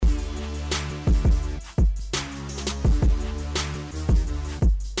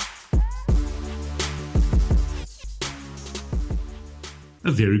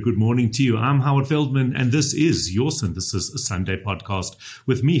A very good morning to you. I'm Howard Feldman, and this is your Synthesis Sunday podcast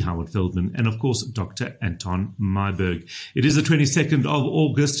with me, Howard Feldman, and of course, Dr. Anton Meyberg. It is the 22nd of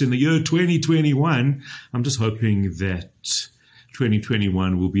August in the year 2021. I'm just hoping that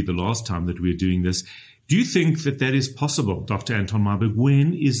 2021 will be the last time that we're doing this. Do you think that that is possible, Dr. Anton Meyberg?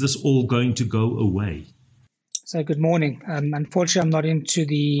 When is this all going to go away? So good morning. Unfortunately, I'm not into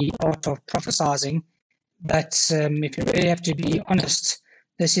the art of prophesizing, but if you really have to be honest,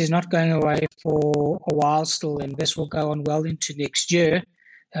 this is not going away for a while still, and this will go on well into next year.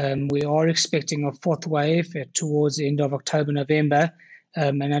 We are expecting a fourth wave towards the end of October, November,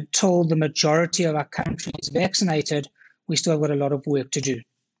 and until the majority of our country is vaccinated, we still have got a lot of work to do.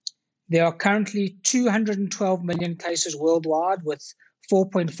 There are currently 212 million cases worldwide with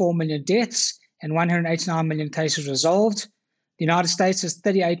 4.4 million deaths and 189 million cases resolved. The United States has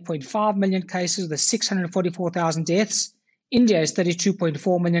 38.5 million cases with 644,000 deaths. India has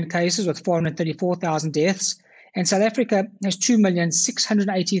 32.4 million cases with 434,000 deaths. And South Africa has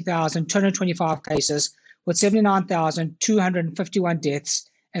 2,680,225 cases with 79,251 deaths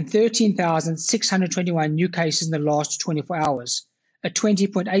and 13,621 new cases in the last 24 hours, a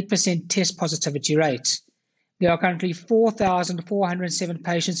 20.8% test positivity rate. There are currently 4,407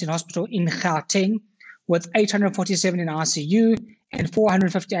 patients in hospital in Gauteng, with 847 in ICU and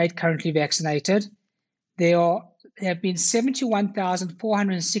 458 currently vaccinated. There have been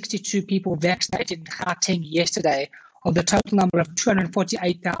 71,462 people vaccinated in Gauteng yesterday, of the total number of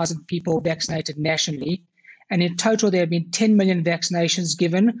 248,000 people vaccinated nationally. And in total, there have been 10 million vaccinations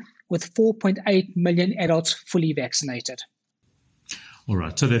given, with 4.8 million adults fully vaccinated. All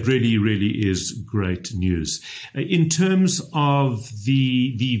right. So that really is great news. In terms of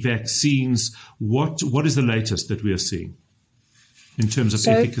the vaccines, what is the latest that we are seeing in terms of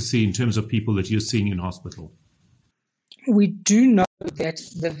efficacy, in terms of people that you're seeing in hospital? We do know that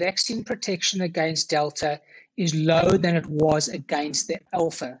the vaccine protection against Delta is lower than it was against the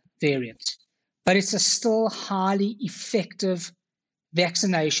Alpha variant, but it's a still highly effective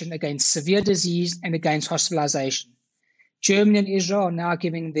vaccination against severe disease and against hospitalization. Germany and Israel are now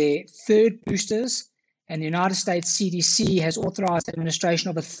giving their third boosters, and the United States CDC has authorized the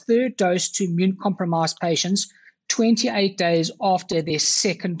administration of a third dose to immune-compromised patients 28 days after their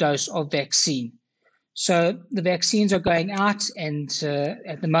second dose of vaccine. So the vaccines are going out, and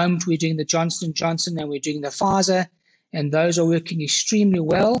at the moment we're doing the Johnson & Johnson and we're doing the Pfizer, and those are working extremely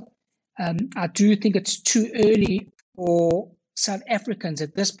well. I do think it's too early for South Africans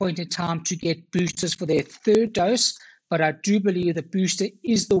at this point in time to get boosters for their third dose, but I do believe the booster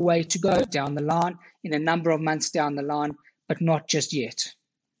is the way to go down the line in a number of months down the line, but not just yet.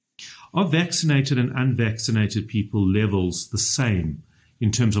 Are vaccinated and unvaccinated people levels the same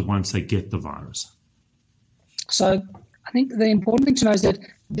in terms of once they get the virus? So I think the important thing to know is that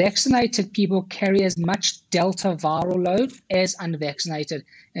vaccinated people carry as much Delta viral load as unvaccinated.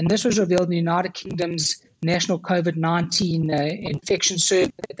 And this was revealed in the United Kingdom's national COVID-19 infection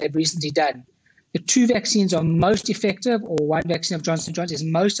survey that they've recently done. The two vaccines are most effective, or one vaccine of Johnson & Johnson is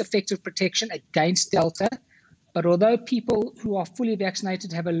most effective protection against Delta. But although people who are fully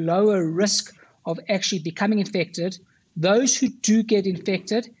vaccinated have a lower risk of actually becoming infected, those who do get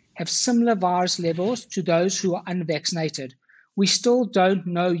infected have similar virus levels to those who are unvaccinated. We still don't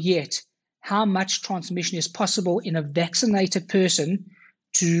know yet how much transmission is possible in a vaccinated person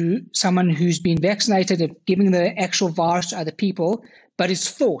to someone who's been vaccinated and giving the actual virus to other people, but it's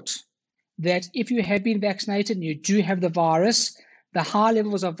thought that if you have been vaccinated and you do have the virus, the high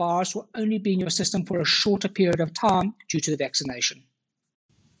levels of virus will only be in your system for a shorter period of time due to the vaccination.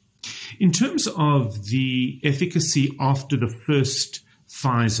 In terms of the efficacy after the first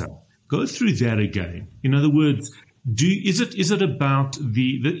Pfizer, go through that again. In other words, is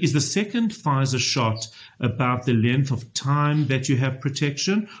the second Pfizer shot about the length of time that you have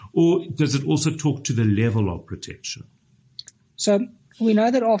protection, or does it also talk to the level of protection? So we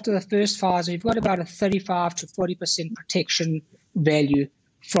know that after the first Pfizer, you've got about a 35 to 40% protection value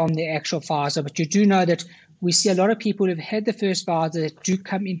from the actual Pfizer. But you do know that we see a lot of people who've had the first Pfizer that do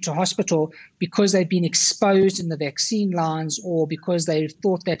come into hospital because they've been exposed in the vaccine lines, or because they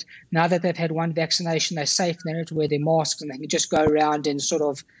thought that now that they've had one vaccination, they're safe, they don't have to wear their masks, and they can just go around and sort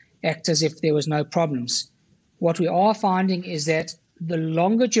of act as if there was no problems. What we are finding is that the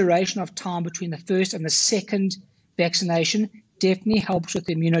longer duration of time between the first and the second vaccination definitely helps with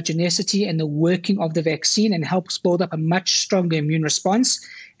the immunogenicity and the working of the vaccine and helps build up a much stronger immune response.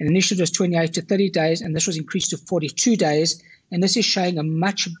 And initially it was 28 to 30 days, and this was increased to 42 days. And this is showing a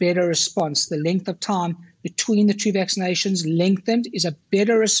much better response. The length of time between the two vaccinations lengthened is a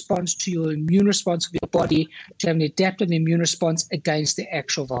better response to your immune response of your body to have an adaptive immune response against the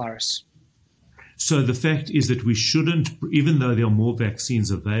actual virus. So the fact is that we shouldn't, even though there are more vaccines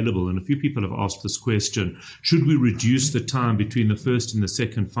available, and a few people have asked this question, should we reduce the time between the first and the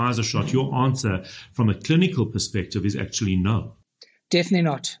second Pfizer shot? Your answer from a clinical perspective is actually no. Definitely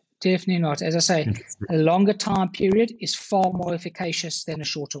not. Definitely not. As I say, a longer time period is far more efficacious than a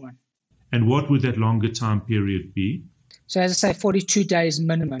shorter one. And what would that longer time period be? So as I say, 42 days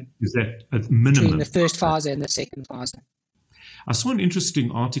minimum. Is that a minimum? Between the first Pfizer and the second Pfizer. I saw an interesting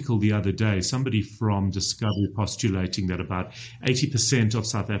article the other day, somebody from Discovery postulating that about 80% of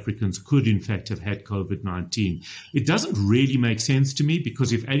South Africans could in fact have had COVID-19. It doesn't really make sense to me,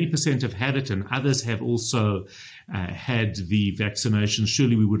 because if 80% have had it and others have also had the vaccination,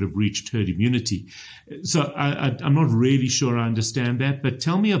 surely we would have reached herd immunity. So I'm not really sure I understand that, but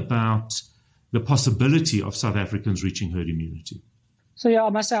tell me about the possibility of South Africans reaching herd immunity. So yeah, I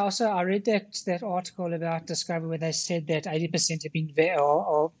must say also I read that article about Discovery where they said that 80% have been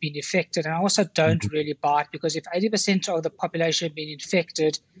or been infected, and I also don't really buy it, because if 80% of the population have been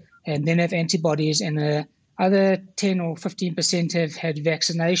infected and then have antibodies, and the other 10 or 15% have had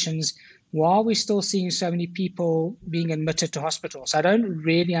vaccinations, why are we still seeing so many people being admitted to hospitals? I don't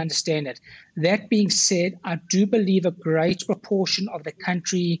really understand it. That being said, I do believe a great proportion of the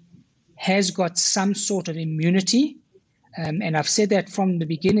country has got some sort of immunity. And I've said that from the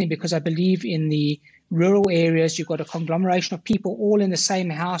beginning, because I believe in the rural areas, you've got a conglomeration of people all in the same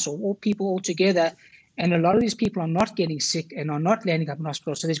house, or all people all together. And a lot of these people are not getting sick and are not landing up in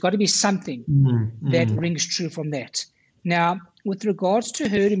hospital. So there's got to be something that rings true from that. Now, with regards to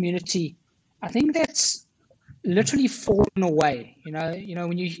herd immunity, I think that's literally fallen away. You know,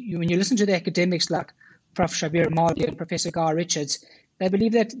 when you listen to the academics like Prof. Shabir Mahdi and Professor Guy Richards, they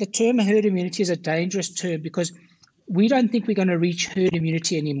believe that the term herd immunity is a dangerous term, because we don't think we're going to reach herd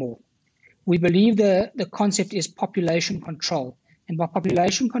immunity anymore. We believe the concept is population control. And by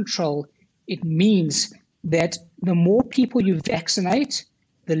population control, it means that the more people you vaccinate,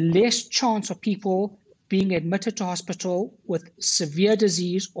 the less chance of people being admitted to hospital with severe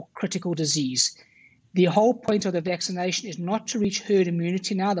disease or critical disease. The whole point of the vaccination is not to reach herd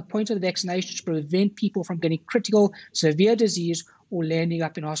immunity now. The point of the vaccination is to prevent people from getting critical, severe disease or landing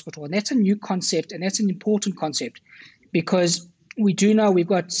up in hospital. And that's a new concept, and that's an important concept, because we do know we've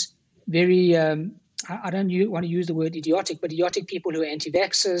got very, I don't want to use the word idiotic, but idiotic people who are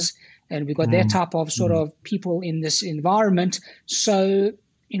anti-vaxxers, and we've got that type of sort of people in this environment. So,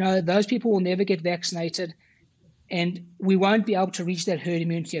 those people will never get vaccinated, and we won't be able to reach that herd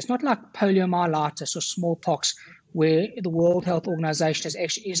immunity. It's not like poliomyelitis or smallpox, where the World Health Organization has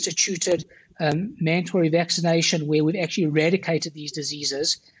actually instituted mandatory vaccination, where we've actually eradicated these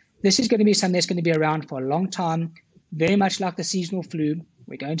diseases. This is going to be something that's going to be around for a long time, very much like the seasonal flu.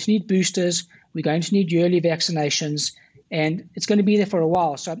 We're going to need boosters. We're going to need yearly vaccinations, and it's going to be there for a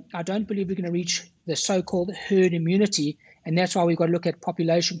while. So I don't believe we're going to reach the so-called herd immunity, and that's why we've got to look at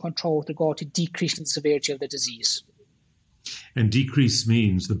population control with regard to decreasing the severity of the disease. And decrease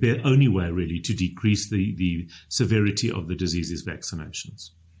means the only way really to decrease the severity of the disease is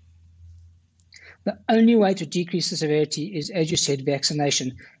vaccinations. The only way to decrease the severity is, as you said,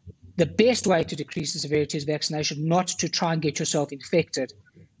 vaccination. The best way to decrease the severity is vaccination, not to try and get yourself infected.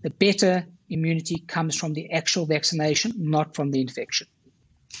 The better immunity comes from the actual vaccination, not from the infection.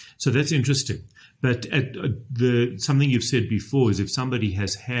 So that's interesting. But something you've said before is if somebody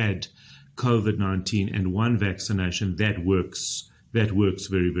has had COVID-19 and one vaccination, that works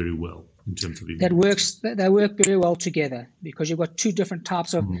very, very well in terms of immunity. They work very well together, because you've got two different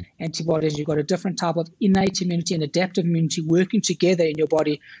types of antibodies. You've got a different type of innate immunity and adaptive immunity working together in your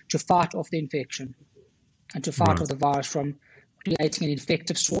body to fight off the infection and to fight off the virus from creating an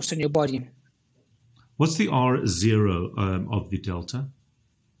infective source in your body. What's the R0 of the Delta?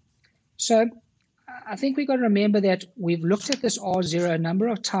 So I think we've got to remember that we've looked at this R0 a number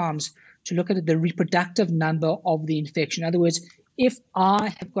of times to look at the reproductive number of the infection. In other words, if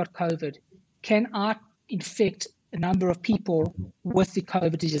I have got COVID, can I infect a number of people with the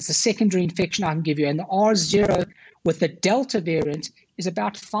COVID disease? The secondary infection I can give you. And the R0 with the Delta variant is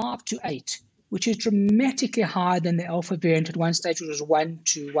about 5 to 8, which is dramatically higher than the Alpha variant at one stage, which was 1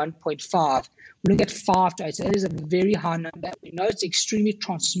 to 1.5. We're looking at 5 to 8. So that is a very high number. We know it's extremely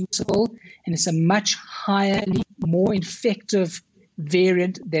transmissible, and it's a much higher, more infective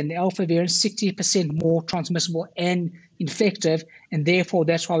variant than the alpha variant, 60% more transmissible and infective, and therefore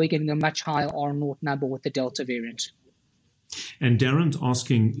that's why we're getting a much higher R0 number with the Delta variant. And Darren's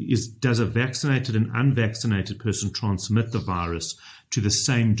asking, does a vaccinated and unvaccinated person transmit the virus to the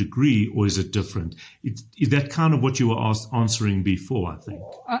same degree, or is it different? Is that kind of what you were answering before, I think?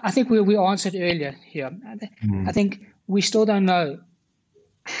 I think we answered earlier here. I think we still don't know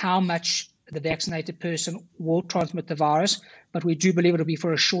how much the vaccinated person will transmit the virus, but we do believe it will be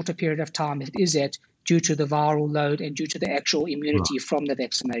for a shorter period of time if it is that, due to the viral load and due to the actual immunity from the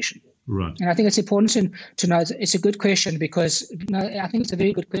vaccination. Right. And I think it's important to know it's a good question because I think it's a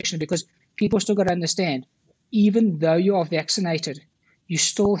very good question because people still got to understand, even though you are vaccinated, you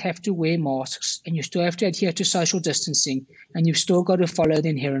still have to wear masks and you still have to adhere to social distancing and you've still got to follow the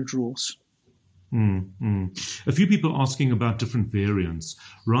inherent rules. A few people asking about different variants.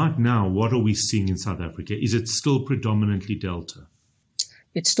 Right now, what are we seeing in South Africa? Is it still predominantly Delta?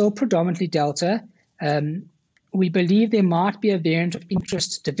 It's still predominantly Delta. We believe there might be a variant of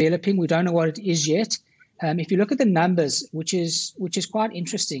interest developing. We don't know what it is yet. If you look at the numbers, which is quite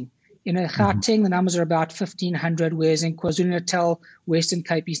interesting, in Gauteng, the numbers are about 1,500, whereas in KwaZulu-Natal, Western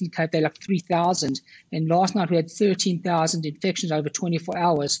Cape, Eastern Cape, they're like 3,000. And last night we had 13,000 infections over 24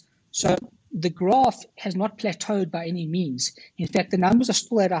 hours. So the graph has not plateaued by any means. In fact, the numbers are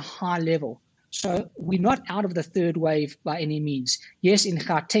still at a high level. So we're not out of the third wave by any means. Yes, in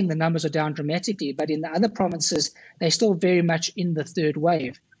Gauteng, the numbers are down dramatically, but in the other provinces, they're still very much in the third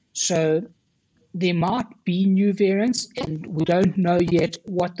wave. So there might be new variants, and we don't know yet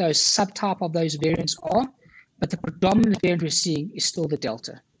what those subtype of those variants are, but the predominant variant we're seeing is still the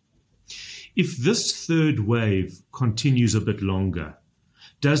Delta. If this third wave continues a bit longer,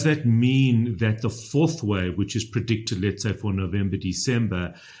 does that mean that the fourth wave, which is predicted, let's say, for November,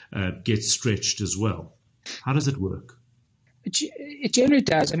 December, gets stretched as well? How does it work? It generally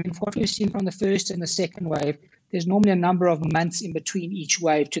does. I mean, what we've seen from the first and the second wave, there's normally a number of months in between each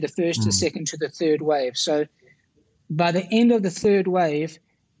wave, to the first, the second, to the third wave. So by the end of the third wave,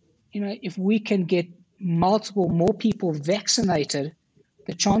 if we can get more people vaccinated,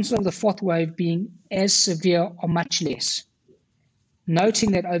 the chances of the fourth wave being as severe are much less.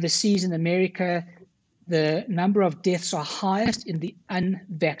 Noting that overseas in America, the number of deaths are highest in the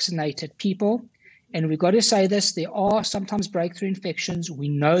unvaccinated people. And we've got to say this, there are sometimes breakthrough infections. We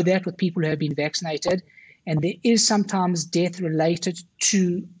know that with people who have been vaccinated. And there is sometimes death related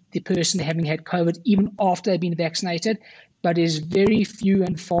to the person having had COVID even after they've been vaccinated, but it is very few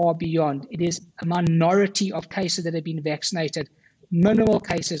and far beyond. It is a minority of cases that have been vaccinated, minimal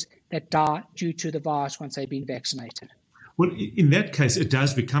cases that die due to the virus once they've been vaccinated. Well, in that case, it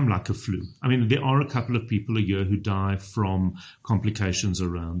does become like a flu. I mean, there are a couple of people a year who die from complications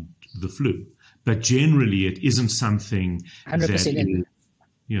around the flu, but generally it isn't something 100%. that is,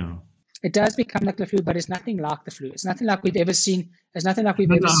 yeah. It does become like the flu, but it's nothing like the flu. It's nothing like we've ever seen. It's nothing like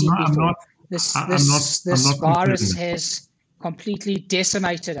we've ever seen before. This virus has completely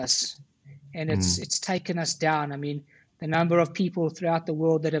decimated us, and it's taken us down. I mean, the number of people throughout the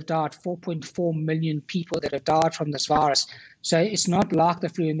world that have died, 4.4 million people that have died from this virus. So it's not like the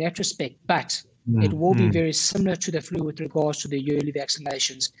flu in that respect, but it will be very similar to the flu with regards to the yearly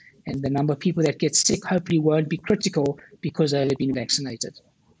vaccinations. And the number of people that get sick hopefully won't be critical because they've been vaccinated.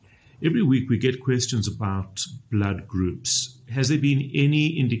 Every week we get questions about blood groups. Has there been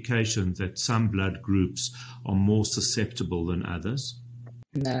any indication that some blood groups are more susceptible than others?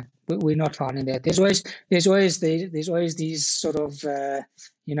 No, we're not finding that. There's always these sort of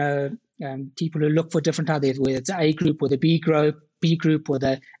people who look for different others, whether it's A group or the B group or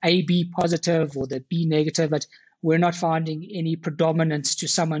the AB positive or the B negative, but we're not finding any predominance to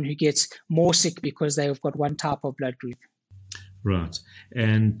someone who gets more sick because they've got one type of blood group. Right.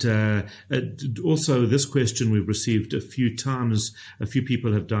 And also this question we've received a few times. A few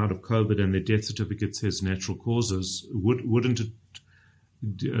people have died of COVID and their death certificate says natural causes. Wouldn't it?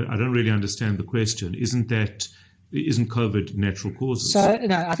 I don't really understand the question. Isn't COVID natural causes? So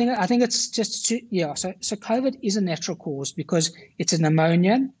no, I think it's just So COVID is a natural cause because it's a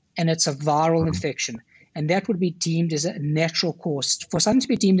pneumonia and it's a viral infection. And that would be deemed as a natural cause. For something to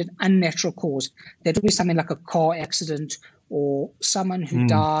be deemed an unnatural cause, that would be something like a car accident or someone who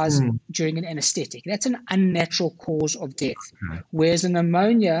dies during an anesthetic. That's an unnatural cause of death. Okay. Whereas a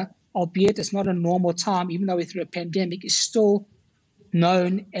pneumonia, albeit it's not a normal time, even though we're through a pandemic, is still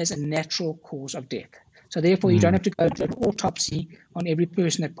known as a natural cause of death. So therefore, you don't have to go to an autopsy on every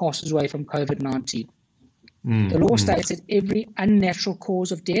person that passes away from COVID-19. The law states that every unnatural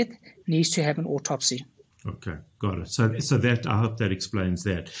cause of death needs to have an autopsy. Okay, got it. So that, I hope that explains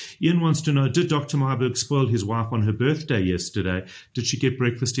that. Ian wants to know, did Dr. Meyberg spoil his wife on her birthday yesterday? Did she get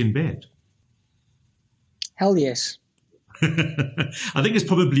breakfast in bed? Hell yes. I think it's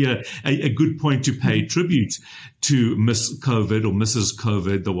probably a good point to pay tribute to Miss COVID or Mrs.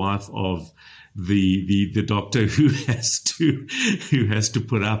 COVID, the wife of the doctor who has to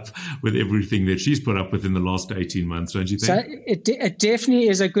put up with everything that she's put up with in the last 18 months, don't you think? So it definitely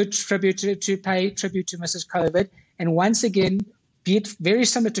is a good tribute to pay tribute to Mrs. COVID. And once again, be it very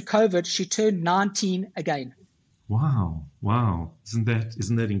similar to COVID, she turned 19 again. Wow. Isn't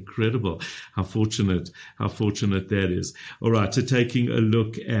that incredible? How fortunate that is. All right. So taking a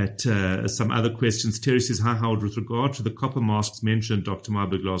look at some other questions. Terry says, hi, Howard, with regard to the copper masks mentioned, Dr.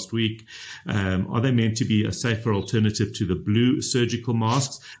 Meyberg, last week, are they meant to be a safer alternative to the blue surgical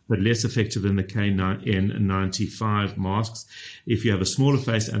masks, but less effective than the KN95 masks? If you have a smaller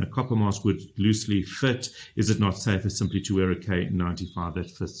face and a copper mask would loosely fit, is it not safer simply to wear a K95 that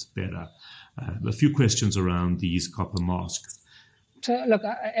fits better? A few questions around these copper masks. So, look,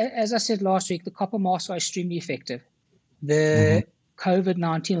 as I said last week, the copper masks are extremely effective. The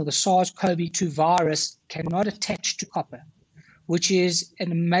COVID-19 or the SARS-CoV-2 virus cannot attach to copper, which is a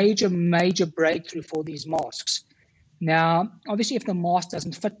major breakthrough for these masks. Now, obviously, if the mask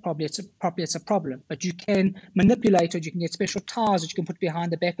doesn't fit properly, it's a problem. But you can manipulate it. You can get special ties that you can put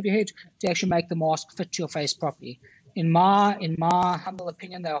behind the back of your head to actually make the mask fit to your face properly. In my humble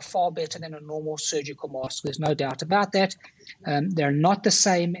opinion, they are far better than a normal surgical mask. There's no doubt about that. They're not the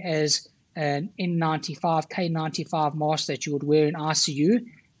same as an N95, K95 mask that you would wear in ICU,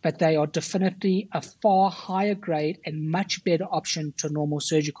 but they are definitely a far higher grade and much better option to a normal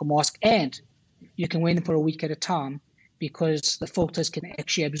surgical mask. And you can wear them for a week at a time because the filters can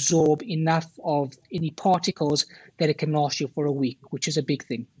actually absorb enough of any particles that it can last you for a week, which is a big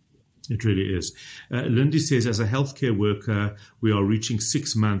thing. It really is. Lindy says, as a healthcare worker, we are reaching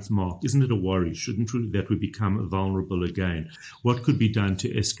 6-month mark. Isn't it a worry? Shouldn't that we become vulnerable again? What could be done to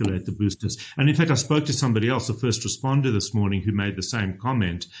escalate the boosters? And in fact, I spoke to somebody else, a first responder this morning, who made the same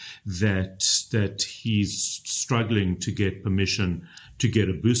comment that he's struggling to get permission to get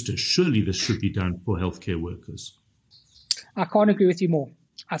a booster. Surely this should be done for healthcare workers. I can't agree with you more.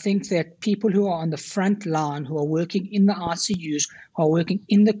 I think that people who are on the front line, who are working in the ICUs, who are working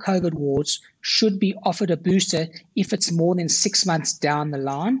in the COVID wards, should be offered a booster if it's more than 6 months down the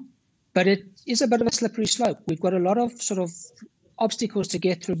line. But it is a bit of a slippery slope. We've got a lot of sort of obstacles to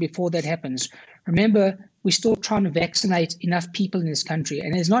get through before that happens. Remember, we're still trying to vaccinate enough people in this country.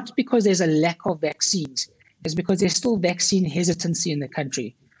 And it's not because there's a lack of vaccines. It's because there's still vaccine hesitancy in the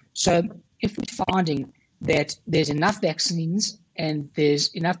country. So if we're finding that there's enough vaccines and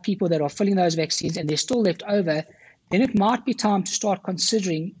there's enough people that are filling those vaccines and they're still left over, then it might be time to start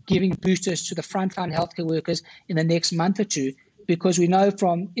considering giving boosters to the frontline healthcare workers in the next month or two, because we know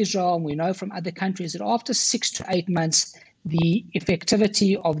from Israel and we know from other countries that after 6 to 8 months, the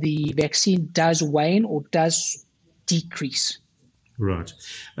effectivity of the vaccine does wane or does decrease. Right.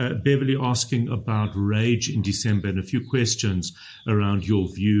 Beverly asking about rage in December and a few questions around your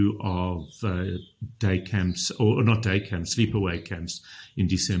view of day camps, or not day camps, sleepaway camps in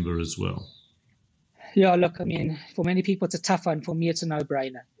December as well. Yeah, look, I mean, for many people, it's a tough one. For me, it's a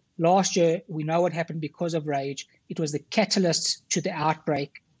no-brainer. Last year, we know what happened because of rage. It was the catalyst to the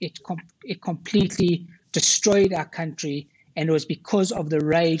outbreak. It completely destroyed our country, and it was because of the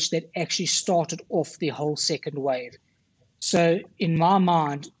rage that actually started off the whole second wave. So in my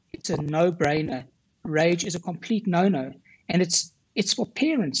mind, it's a no-brainer. Rage is a complete no-no. And it's for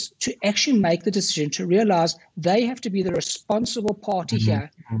parents to actually make the decision to realize they have to be the responsible party here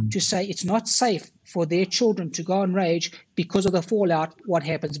to say it's not safe for their children to go on rage because of the fallout, what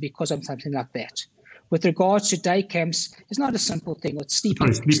happens because of something like that. With regards to day camps, it's not a simple thing. It's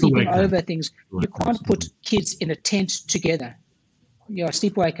sleeping over things. You can't put kids in a tent together.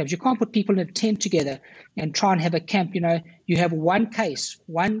 Sleepaway camps. You can't put people in a tent together and try and have a camp. You have one case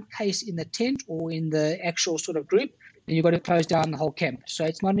in the tent or in the actual sort of group, and you've got to close down the whole camp. So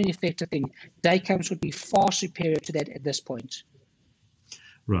it's not an effective thing. Day camps would be far superior to that at this point.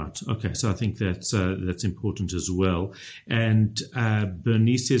 Right. Okay. So I think that's important as well. And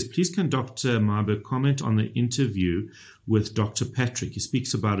Bernice says, please can Dr. Meyberg comment on the interview with Dr. Patrick? He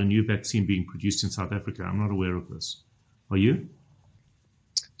speaks about a new vaccine being produced in South Africa. I'm not aware of this. Are you?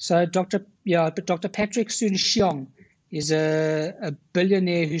 So Dr. Patrick Soon-Shiong is a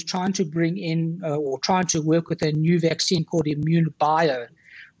billionaire who's trying to bring in or trying to work with a new vaccine called Immune Bio,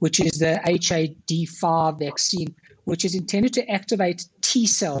 which is the HAD5 vaccine, which is intended to activate T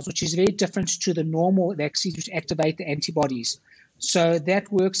cells, which is very different to the normal vaccines which activate the antibodies. So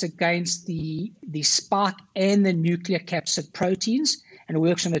that works against the spike and the nuclear capsid proteins, and it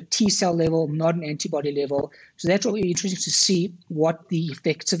works on a T cell level, not an antibody level. So that's really interesting to see what the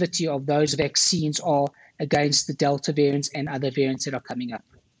effectivity of those vaccines are against the Delta variants and other variants that are coming up.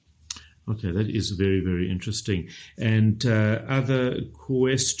 Okay, that is very, very interesting. And other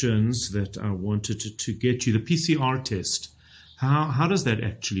questions that I wanted to get you, the PCR test, how does that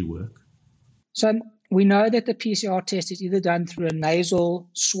actually work? So we know that the PCR test is either done through a nasal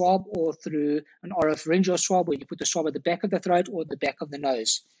swab or through an oropharyngeal swab, where you put the swab at the back of the throat or the back of the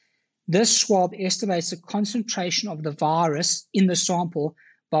nose. This swab estimates the concentration of the virus in the sample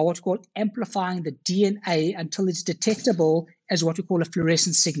by what's called amplifying the DNA until it's detectable as what we call a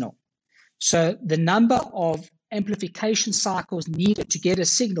fluorescent signal. So the number of amplification cycles needed to get a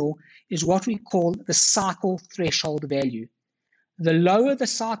signal is what we call the cycle threshold value. The lower the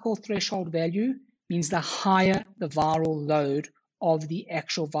cycle threshold value means the higher the viral load of the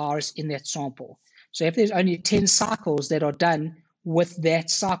actual virus in that sample. So if there's only 10 cycles that are done with that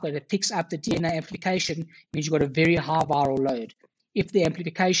cycle that picks up the DNA amplification, means you've got a very high viral load. If the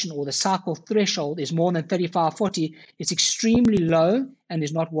amplification or the cycle threshold is more than 35, 40, it's extremely low and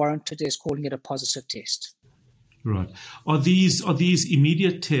is not warranted as calling it a positive test. Right. Are these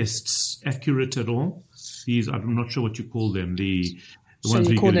immediate tests accurate at all? These, I'm not sure what you call them. The ones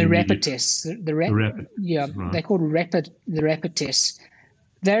you call them rapid tests. The rapid. Yeah, right. they're called the rapid tests.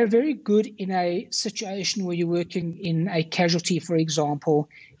 They're very good in a situation where you're working in a casualty, for example,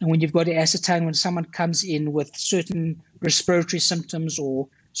 and when you've got to ascertain when someone comes in with certain respiratory symptoms or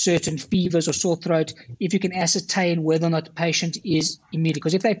certain fevers or sore throat, if you can ascertain whether or not the patient is immune.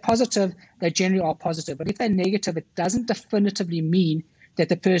 Because if they're positive, they generally are positive. But if they're negative, it doesn't definitively mean that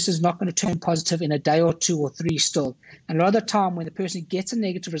the person is not going to turn positive in a day or two or three still. And a lot of the time when the person gets a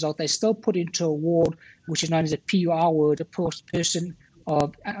negative result, they still put into a ward, which is known as a PUR ward, a person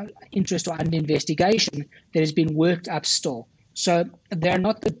of interest or under investigation that has been worked up still. So they're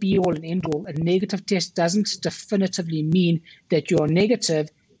not the be-all and end-all. A negative test doesn't definitively mean that you're negative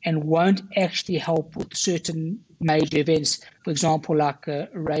and won't actually help with certain major events. For example, like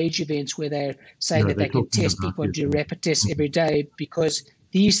rage events where they're saying that they can test people and do rapid tests every day, because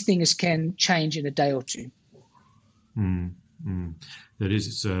these things can change in a day or two. That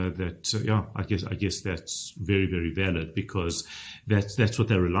is yeah. I guess that's very, very valid, because that's what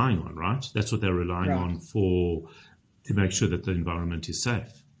they're relying on, right? That's what they're relying on to make sure that the environment is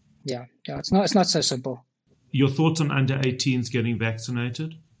safe. Yeah. It's not so simple. Your thoughts on under 18s getting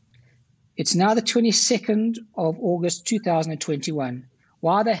vaccinated? It's now the 22nd of August 2021.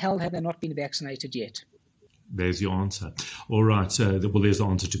 Why the hell have they not been vaccinated yet? There's your answer. All right. Well, there's the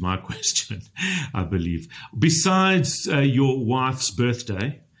answer to my question, I believe. Besides your wife's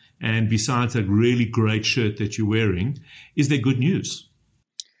birthday and besides a really great shirt that you're wearing, is there good news?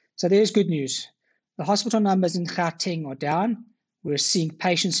 So there's good news. The hospital numbers in Gauteng are down. We're seeing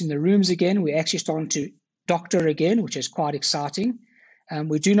patients in the rooms again. We're actually starting to doctor again, which is quite exciting.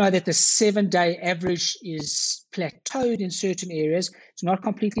 We do know that the 7-day average is plateaued in certain areas. It's not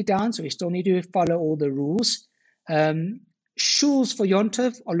completely down, so we still need to follow all the rules. Shuls for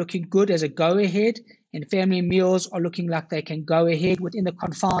Yontif are looking good as a go-ahead, and family meals are looking like they can go ahead within the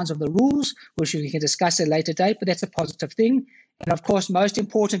confines of the rules, which we can discuss at a later date, but that's a positive thing. And of course, most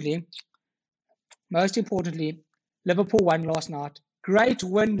importantly, Liverpool won last night. Great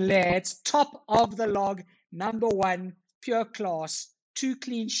win, lads. Top of the log, number one, pure class. 2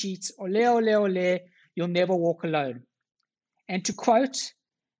 clean sheets, ole, ole, ole, you'll never walk alone. And to quote,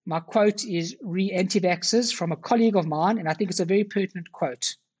 my quote is re-anti-vaxxers from a colleague of mine, and I think it's a very pertinent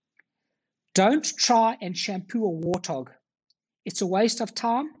quote. Don't try and shampoo a warthog. It's a waste of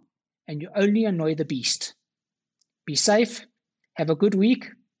time, and you only annoy the beast. Be safe, have a good week,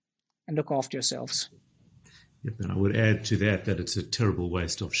 and look after yourselves. Yep, and I would add to that it's a terrible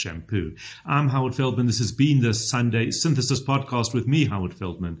waste of shampoo. I'm Howard Feldman. This has been the Sunday Synthesis podcast with me, Howard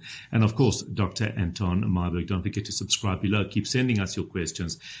Feldman, and of course, Dr. Anton Meyberg. Don't forget to subscribe below. Keep sending us your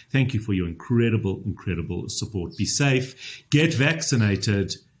questions. Thank you for your incredible, incredible support. Be safe, get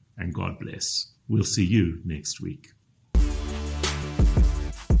vaccinated, and God bless. We'll see you next week.